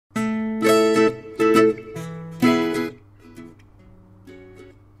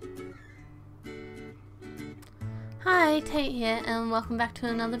Kate here, and welcome back to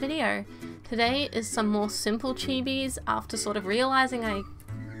another video. Today is some more simple chibis after sort of realizing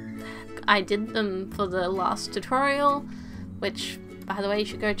I did them for the last tutorial, which, by the way, you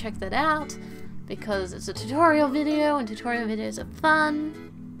should go check that out because it's a tutorial video and tutorial videos are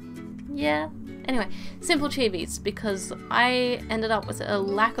fun. Yeah. Anyway, simple chibis because I ended up with a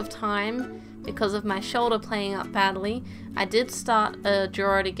lack of time because of my shoulder playing up badly. I did start a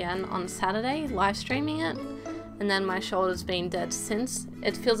draw it again on Saturday, live streaming it, and then my shoulder's been dead since.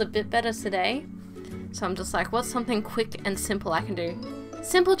 It feels a bit better today, so I'm just like, what's something quick and simple I can do?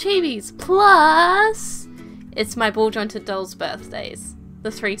 Simple chibis! Plus, it's my ball jointed doll's birthdays. The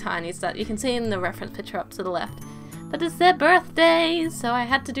three tinies that you can see in the reference picture up to the left. But it's their birthdays, so I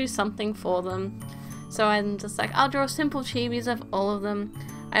had to do something for them. So I'm just like, I'll draw simple chibis of all of them.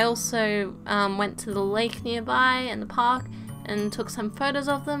 I also went to the lake nearby and the park and took some photos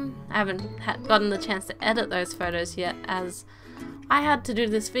of them. I haven't gotten the chance to edit those photos yet, as I had to do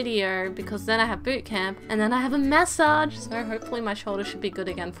this video because then I have boot camp and then I have a massage, so hopefully my shoulder should be good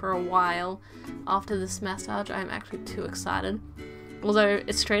again for a while after this massage. I'm actually too excited. Although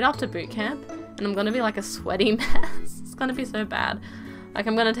it's straight after boot camp and I'm gonna be like a sweaty mess. It's gonna be so bad. Like,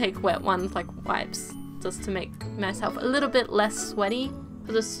 I'm gonna take wet ones like wipes just to make myself a little bit less sweaty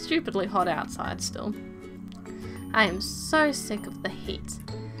because it's stupidly hot outside still. I am so sick of the heat.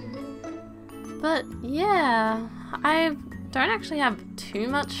 But yeah, I don't actually have too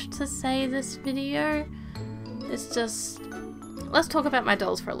much to say this video. It's just, let's talk about my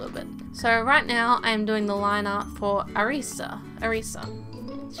dolls for a little bit. So right now I'm doing the line art for Arisa.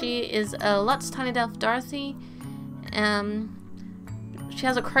 She is a Lutz Tiny Delf Dorothy. She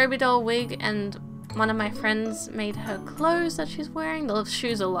has a Kroby doll wig, and one of my friends made her clothes that she's wearing. The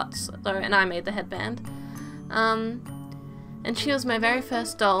shoes are Lutz though, and I made the headband. And she was my very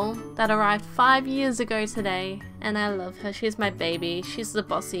first doll that arrived 5 years ago today, and I love her. She's my baby. She's the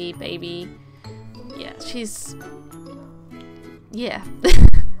bossy baby. Yeah, she's... yeah.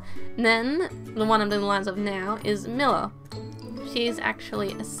 And then, the one I'm doing the lines of now is Miller. She's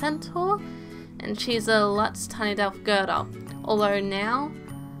actually a centaur, and she's a Lutz Tiny Delf Gerda. Although now,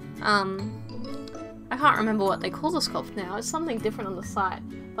 I can't remember what they call the sculpt now. It's something different on the site.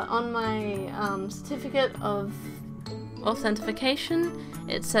 But on my certificate of authentication,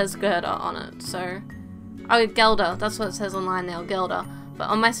 it says Gerda on it. So, oh, Gelda, that's what it says online now, Gelda. But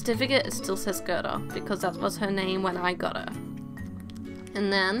on my certificate, it still says Gerda because that was her name when I got her.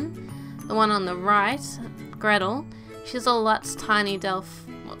 And then the one on the right, Gretel, she's a Lutz Tiny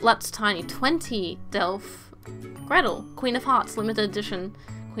 20 Delf Gretel, Queen of Hearts, limited edition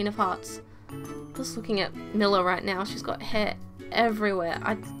Queen of Hearts. Just looking at Miller right now, she's got hair everywhere.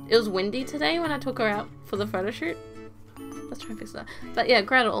 It was windy today when I took her out for the photo shoot. Let's try and fix that. But yeah,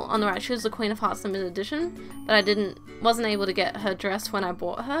 Gretel on the right, she was the Queen of Hearts limited edition, but I wasn't able to get her dress when I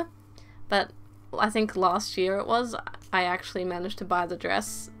bought her. But I think last year it was, I actually managed to buy the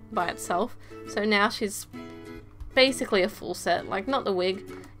dress by itself. So now she's basically a full set, like not the wig,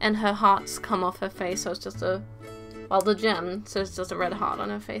 and her hearts come off her face, so it's just a, well, the gem, so it's just a red heart on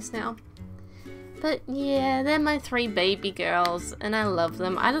her face now. But yeah, they're my three baby girls, and I love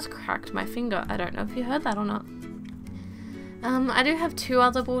them. I just cracked my finger. I don't know if you heard that or not. I do have two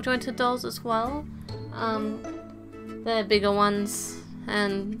other ball jointed dolls as well. They're bigger ones,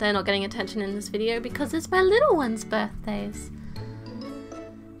 and they're not getting attention in this video because it's my little one's birthdays.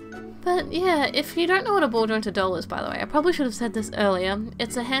 But yeah, if you don't know what a ball jointed doll is, by the way, I probably should have said this earlier.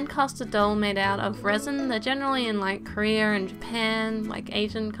 It's a hand-casted doll made out of resin. They're generally in like Korea and Japan, like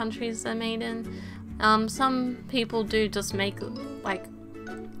Asian countries they're made in. Some people do just make like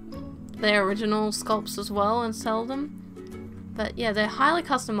their original sculpts as well and sell them. But yeah, they're highly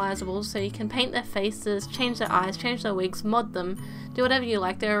customizable, so you can paint their faces, change their eyes, change their wigs, mod them, do whatever you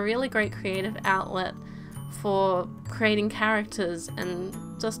like. They're a really great creative outlet for creating characters, and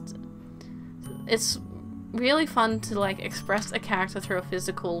just, it's really fun to like express a character through a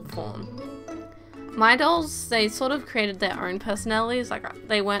physical form. My dolls, they sort of created their own personalities, like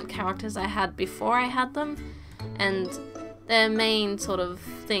they weren't characters I had before I had them, and their main sort of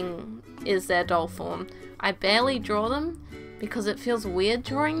thing is their doll form. I barely draw them because it feels weird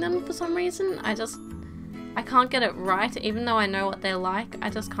drawing them for some reason. I can't get it right, even though I know what they're like. I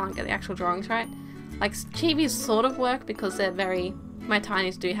just can't get the actual drawings right. Like, chibis sort of work because they're my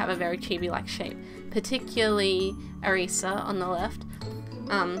tinies do have a very chibi-like shape. Particularly Arisa on the left.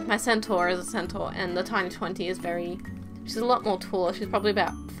 My centaur is a centaur, and the tiny 20 is she's a lot more taller. She's probably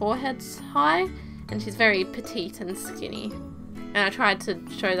about 4 heads high, and she's very petite and skinny. And I tried to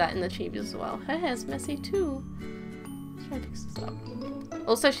show that in the chibis as well. Her hair's messy too. Let's try to fix this up.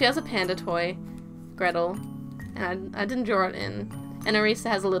 Also, she has a panda toy, Gretel, and I didn't draw it in. And Arisa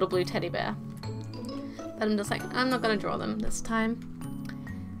has a little blue teddy bear. But I'm just like, I'm not gonna draw them this time.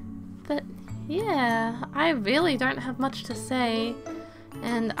 But yeah, I really don't have much to say,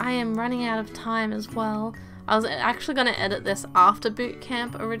 and I am running out of time as well. I was actually going to edit this after boot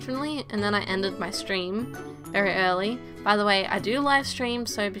camp originally, and then I ended my stream very early. By the way, I do live stream,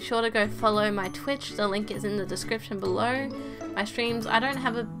 so be sure to go follow my Twitch. The link is in the description below. My streams, I don't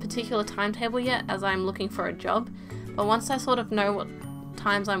have a particular timetable yet as I'm looking for a job, but once I sort of know what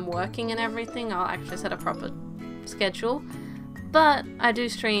times I'm working and everything, I'll actually set a proper schedule. But I do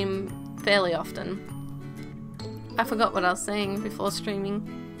stream fairly often. I forgot what I was saying before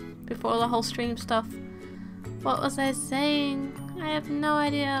streaming, before the whole stream stuff. What was I saying? I have no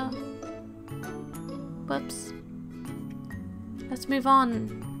idea. Whoops. Let's move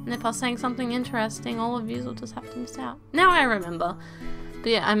on. And if I was saying something interesting, all of you will just have to miss out. Now I remember. But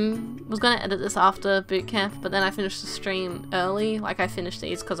yeah, was going to edit this after boot camp, but then I finished the stream early. Like, I finished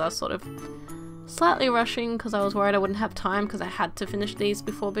these because I was sort of slightly rushing because I was worried I wouldn't have time because I had to finish these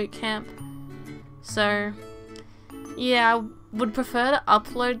before boot camp. So yeah, I would prefer to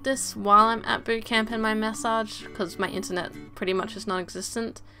upload this while I'm at boot camp in my massage because my internet pretty much is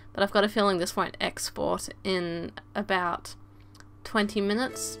non-existent, but I've got a feeling this won't export in about 20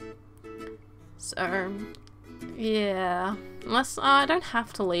 minutes. So yeah, unless I don't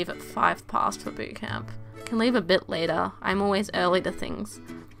have to leave at 5 past for boot camp. I can leave a bit later. I'm always early to things.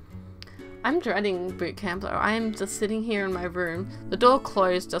 I'm dreading boot camp though. I am just sitting here in my room. The door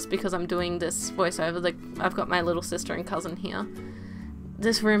closed just because I'm doing this voiceover. I've got my little sister and cousin here.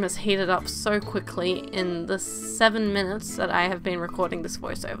 This room has heated up so quickly in the 7 minutes that I have been recording this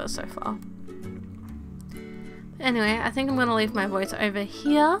voiceover so far. Anyway, I think I'm going to leave my voiceover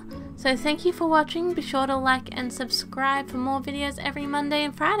here. So thank you for watching. Be sure to like and subscribe for more videos every Monday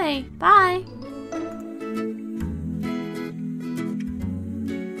and Friday. Bye!